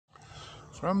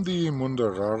From the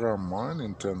Mundarara mine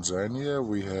in Tanzania,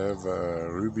 we have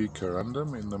ruby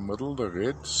corundum in the middle, the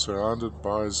red, surrounded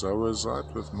by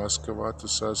zoisite with muscovite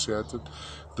associated.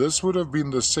 This would have been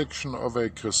the section of a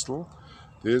crystal.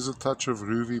 There's a touch of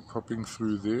ruby popping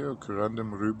through there,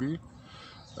 corundum ruby.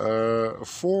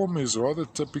 Form is rather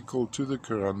typical to the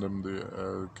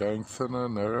corundum, going thinner,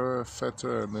 narrower,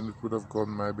 fatter, and then it would have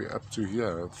gone maybe up to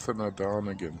here, thinner down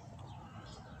again.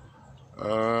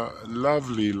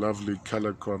 Lovely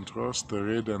color contrast, the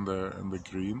red and the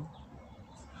green.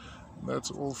 That's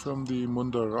all from the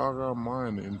Mundarara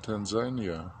mine in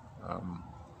Tanzania.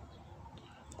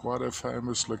 Quite a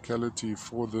famous locality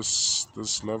for this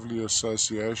lovely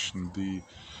association. The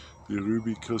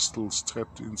ruby crystals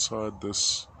trapped inside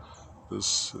this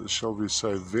shall we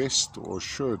say vest or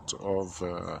shirt of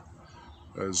a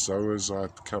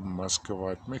zoisite cum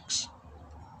muscovite mix.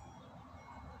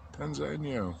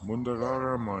 Tanzania,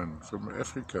 Mundarara mine from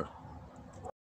Africa.